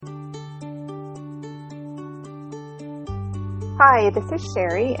Hi, this is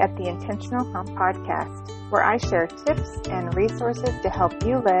Sherry at the Intentional Home Podcast, where I share tips and resources to help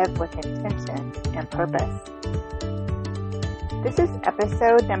you live with intention and purpose. This is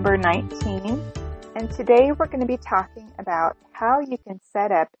episode number 19, and today we're going to be talking about how you can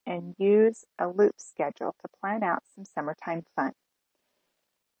set up and use a loop schedule to plan out some summertime fun.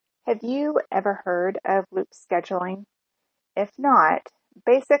 Have you ever heard of loop scheduling? If not,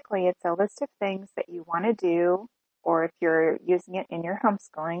 basically it's a list of things that you want to do, or if you're using it in your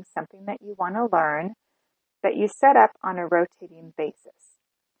homeschooling, something that you want to learn that you set up on a rotating basis.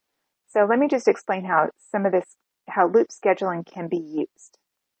 So let me just explain how loop scheduling can be used.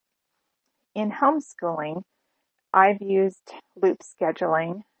 In homeschooling, I've used loop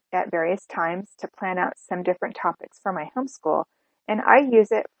scheduling at various times to plan out some different topics for my homeschool, and I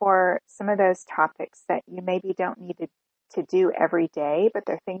use it for some of those topics that you maybe don't need to do every day, but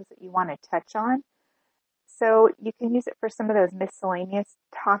they're things that you want to touch on. So you can use it for some of those miscellaneous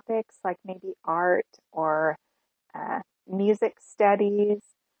topics like maybe art or music studies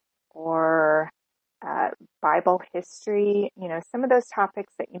or Bible history, some of those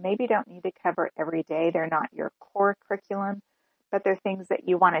topics that you maybe don't need to cover every day. They're not your core curriculum, but they're things that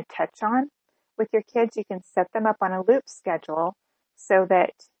you want to touch on. With your kids, you can set them up on a loop schedule so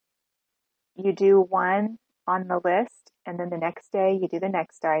that you do one on the list, and then the next day you do the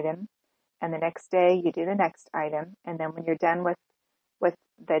next item, and the next day you do the next item, and then when you're done with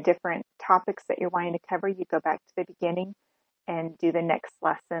the different topics that you're wanting to cover, you go back to the beginning and do the next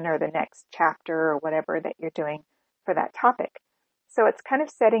lesson or the next chapter or whatever that you're doing for that topic. So it's kind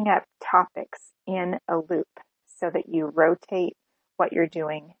of setting up topics in a loop so that you rotate what you're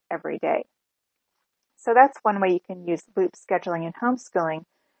doing every day. So that's one way you can use loop scheduling in homeschooling.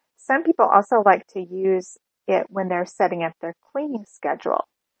 Some people also like to use it when they're setting up their cleaning schedule.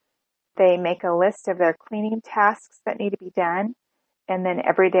 They make a list of their cleaning tasks that need to be done, and then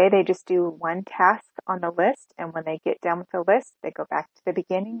every day they just do one task on the list, and when they get done with the list, they go back to the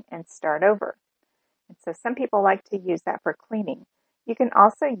beginning and start over. And so some people like to use that for cleaning. You can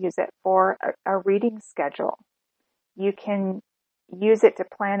also use it for a reading schedule. You can use it to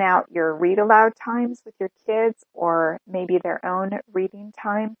plan out your read aloud times with your kids or maybe their own reading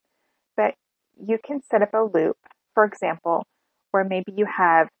time, but you can set up a loop, for example, where maybe you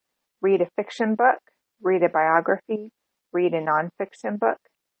have read a fiction book, read a biography, read a nonfiction book,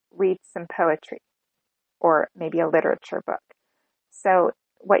 read some poetry, or maybe a literature book. So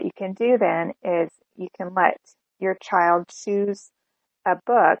what you can do then is you can let your child choose a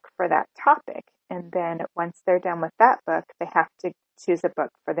book for that topic, and then once they're done with that book, they have to choose a book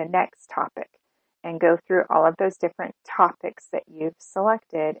for the next topic and go through all of those different topics that you've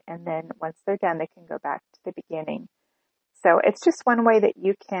selected, and then once they're done, they can go back to the beginning. So it's just one way that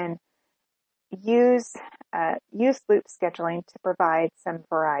you can use loop scheduling to provide some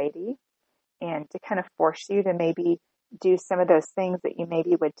variety and to kind of force you to maybe do some of those things that you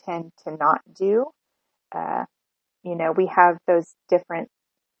maybe would tend to not do. We have those different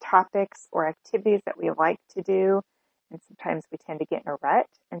topics or activities that we like to do, and sometimes we tend to get in a rut,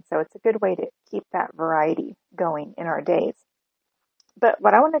 and so it's a good way to keep that variety going in our days. But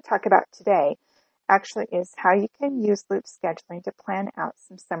what I want to talk about today actually is how you can use loop scheduling to plan out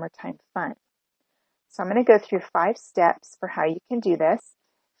some summertime fun. So I'm going to go through 5 steps for how you can do this.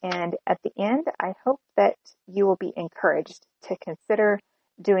 And at the end, I hope that you will be encouraged to consider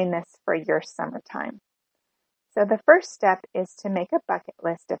doing this for your summertime. So the first step is to make a bucket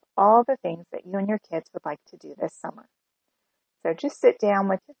list of all the things that you and your kids would like to do this summer. So just sit down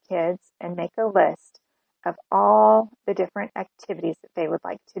with your kids and make a list of all the different activities that they would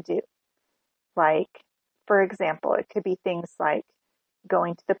like to do. Like, for example, it could be things like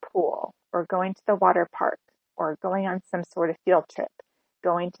going to the pool or going to the water park or going on some sort of field trip,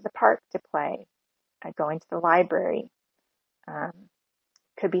 going to the park to play, going to the library.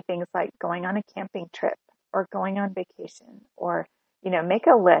 Could be things like going on a camping trip or going on vacation, or, make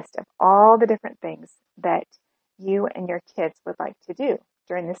a list of all the different things that you and your kids would like to do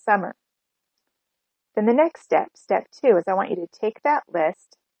during the summer. Then the next step 2, is I want you to take that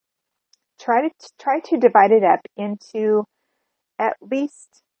list, try to divide it up into at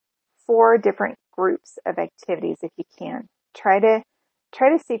least 4 different groups of activities if you can. Try to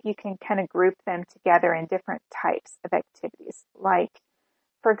see if you can kind of group them together in different types of activities. Like,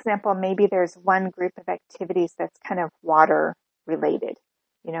 for example, maybe there's one group of activities that's kind of water related.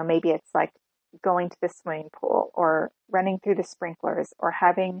 Maybe it's like going to the swimming pool or running through the sprinklers or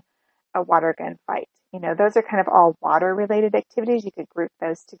having a water gun fight. Those are kind of all water related activities. You could group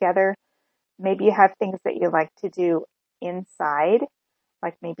those together. Maybe you have things that you like to do inside,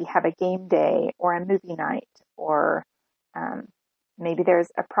 like maybe have a game day or a movie night or Maybe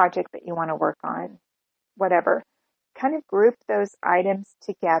there's a project that you want to work on, whatever. Kind of group those items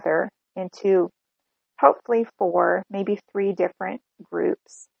together into hopefully 4, maybe 3 different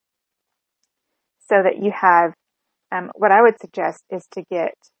groups so that you have, what I would suggest is to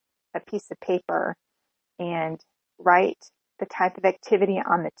get a piece of paper and write the type of activity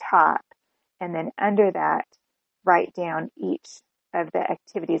on the top, and then under that, write down each of the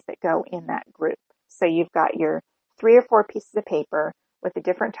activities that go in that group. So you've got your 3 or 4 pieces of paper with the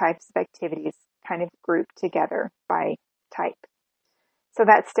different types of activities kind of grouped together by type. So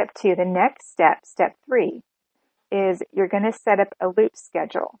that's step 2. The next step, step 3, is you're going to set up a loop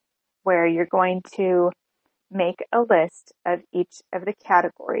schedule where you're going to make a list of each of the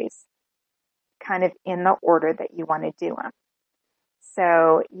categories kind of in the order that you want to do them.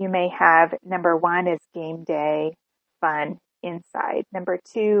 So you may have number 1 is game day fun inside. Number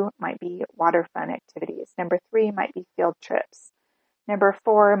 2 might be water fun activities. Number 3 might be field trips. Number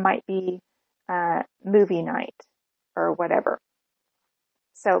 4 might be movie night or whatever.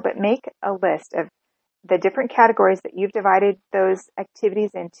 So, but make a list of the different categories that you've divided those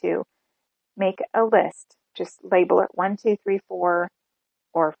activities into. Make a list. Just label it 1, 2, 3, 4,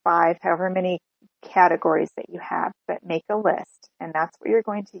 or 5, however many categories that you have, but make a list. And that's what you're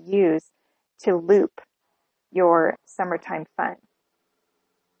going to use to loop your summertime fun.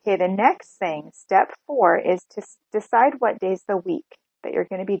 Okay, the next thing, step 4, is to decide what days of the week that you're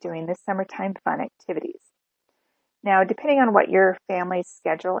going to be doing the summertime fun activities. Now, depending on what your family's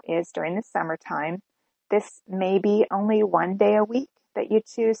schedule is during the summertime, this may be only 1 day a week that you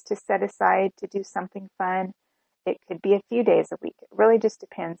choose to set aside to do something fun. It could be a few days a week. It really just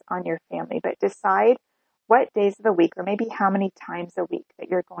depends on your family, but decide what days of the week or maybe how many times a week that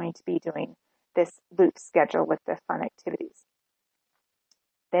you're going to be doing this loop schedule with the fun activities.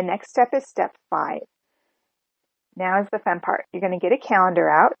 The next step is step 5. Now is the fun part. You're going to get a calendar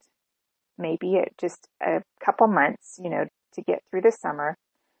out, maybe just a couple months, to get through the summer,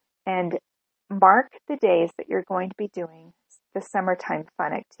 and mark the days that you're going to be doing the summertime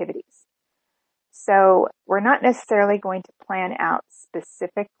fun activities. So we're not necessarily going to plan out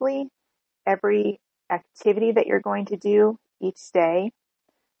specifically every activity that you're going to do each day,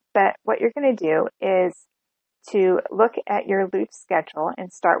 but what you're going to do is to look at your loop schedule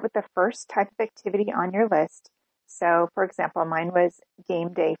and start with the first type of activity on your list. So, for example, mine was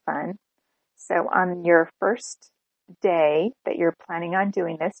game day fun. So on your first day that you're planning on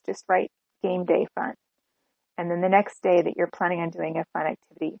doing this, just write game day fun. And then the next day that you're planning on doing a fun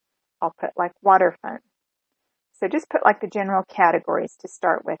activity, I'll put like water fun. So just put like the general categories to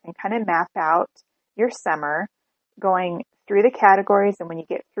start with and kind of map out your summer going through the categories. And when you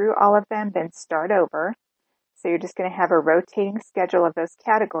get through all of them, then start over. So you're just going to have a rotating schedule of those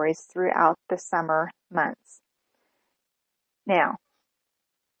categories throughout the summer months. Now,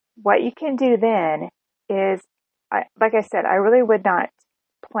 what you can do then is, like I said, I really would not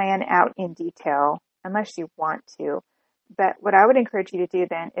plan out in detail unless you want to. But what I would encourage you to do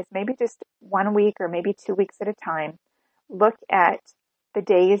then is maybe just 1 week or maybe 2 weeks at a time, look at the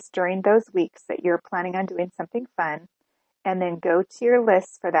days during those weeks that you're planning on doing something fun, and then go to your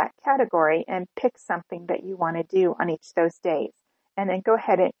list for that category and pick something that you want to do on each of those days, and then go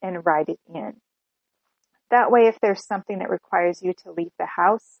ahead and write it in. That way, if there's something that requires you to leave the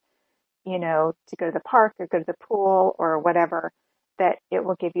house, to go to the park or go to the pool or whatever, that it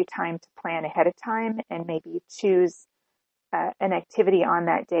will give you time to plan ahead of time and maybe choose an activity on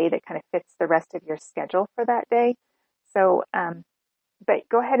that day that kind of fits the rest of your schedule for that day. So, but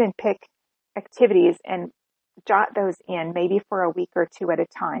go ahead and pick activities and jot those in maybe for a week or 2 at a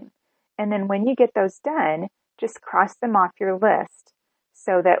time. And then when you get those done, just cross them off your list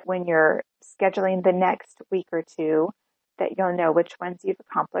so that when you're scheduling the next week or 2, that you'll know which ones you've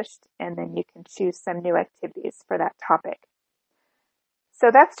accomplished, and then you can choose some new activities for that topic.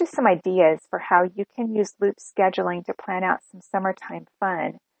 So that's just some ideas for how you can use loop scheduling to plan out some summertime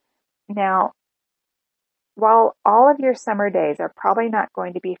fun. Now, while all of your summer days are probably not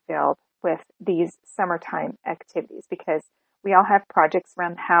going to be filled with these summertime activities because we all have projects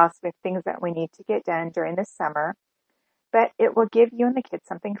around the house with things that we need to get done during the summer, but it will give you and the kids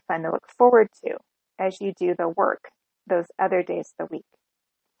something fun to look forward to as you do the work those other days of the week.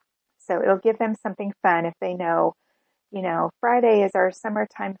 So it'll give them something fun if they know, Friday is our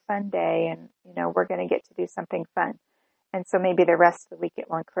summertime fun day and, we're going to get to do something fun. And so maybe the rest of the week it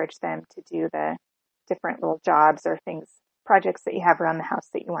will encourage them to do the different little jobs or things, projects that you have around the house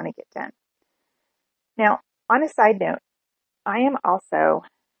that you want to get done. Now, on a side note, I am also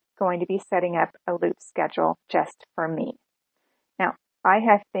going to be setting up a loop schedule just for me. Now, I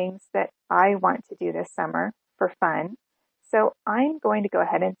have things that I want to do this summer for fun. So I'm going to go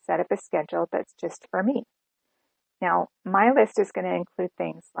ahead and set up a schedule that's just for me. Now, my list is going to include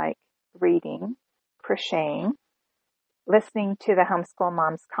things like reading, crocheting, listening to the Homeschool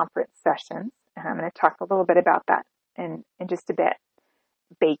Moms Conference sessions, and I'm going to talk a little bit about that in just a bit.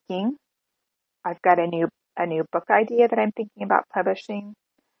 Baking. I've got a new book idea that I'm thinking about publishing.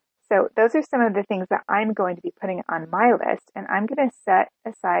 So those are some of the things that I'm going to be putting on my list, and I'm going to set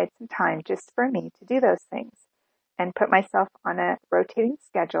aside some time just for me to do those things and put myself on a rotating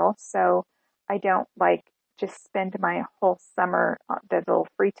schedule so I don't just spend my whole summer, the little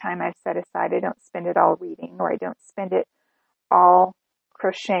free time I've set aside, I don't spend it all reading, or I don't spend it all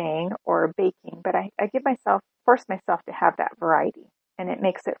crocheting or baking, but I force myself to have that variety, and it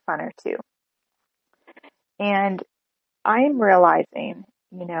makes it funner too. And I'm realizing,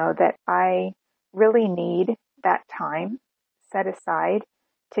 that I really need that time set aside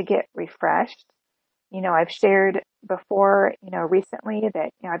to get refreshed. I've shared before, recently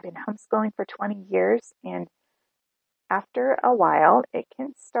that, I've been homeschooling for 20 years, and after a while, it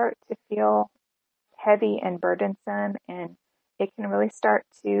can start to feel heavy and burdensome, and it can really start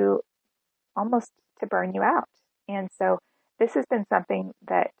to almost to burn you out. And so this has been something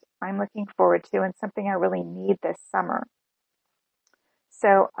that I'm looking forward to and something I really need this summer.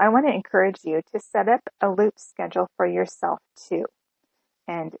 So I want to encourage you to set up a loop schedule for yourself too.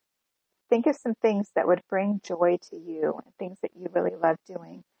 And think of some things that would bring joy to you and things that you really love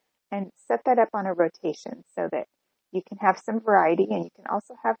doing, and set that up on a rotation so that you can have some variety, and you can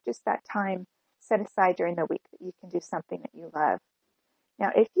also have just that time set aside during the week that you can do something that you love.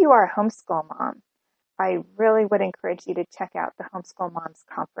 Now, if you are a homeschool mom, I really would encourage you to check out the Homeschool Moms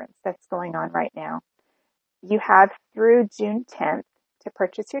Conference that's going on right now. You have through June 10th to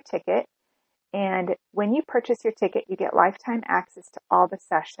purchase your ticket, and when you purchase your ticket, you get lifetime access to all the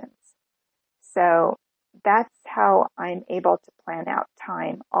sessions. So that's how I'm able to plan out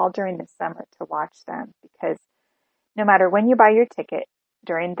time all during the summer to watch them, because no matter when you buy your ticket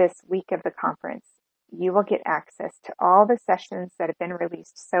during this week of the conference, you will get access to all the sessions that have been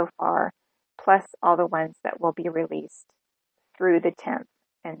released so far, plus all the ones that will be released through the 10th.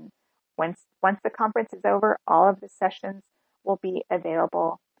 And once the conference is over, all of the sessions will be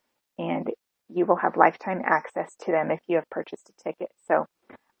available, and you will have lifetime access to them if you have purchased a ticket. So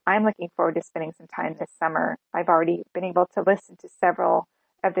I'm looking forward to spending some time this summer. I've already been able to listen to several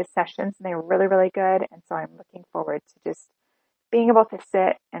of the sessions, and they were really, really good. And so I'm looking forward to just being able to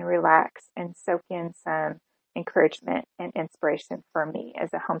sit and relax and soak in some encouragement and inspiration for me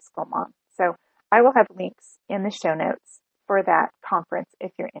as a homeschool mom. So I will have links in the show notes for that conference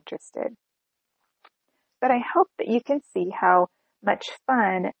if you're interested. But I hope that you can see how much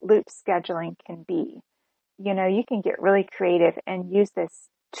fun loop scheduling can be. You can get really creative and use this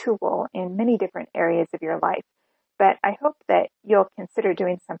tool in many different areas of your life. But I hope that you'll consider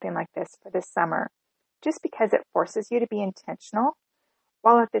doing something like this for this summer, just because it forces you to be intentional,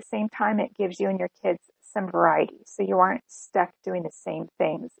 while at the same time it gives you and your kids some variety, so you aren't stuck doing the same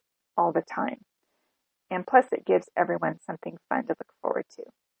things all the time. And plus, it gives everyone something fun to look forward to.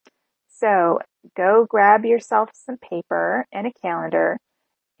 So go grab yourself some paper and a calendar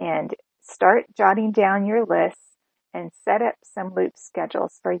and start jotting down your lists and set up some loop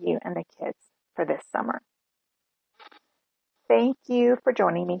schedules for you and the kids for this summer. Thank you for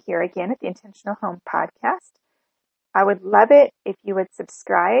joining me here again at the Intentional Home Podcast. I would love it if you would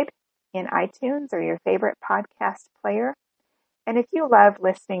subscribe in iTunes or your favorite podcast player. And if you love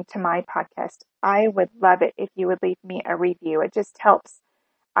listening to my podcast, I would love it if you would leave me a review. It just helps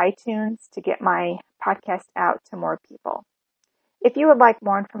iTunes to get my podcast out to more people. If you would like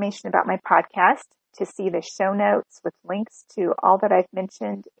more information about my podcast, to see the show notes with links to all that I've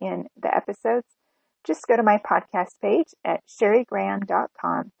mentioned in the episodes, just go to my podcast page at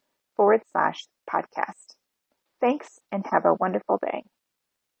sherrygraham.com/podcast. Thanks, and have a wonderful day.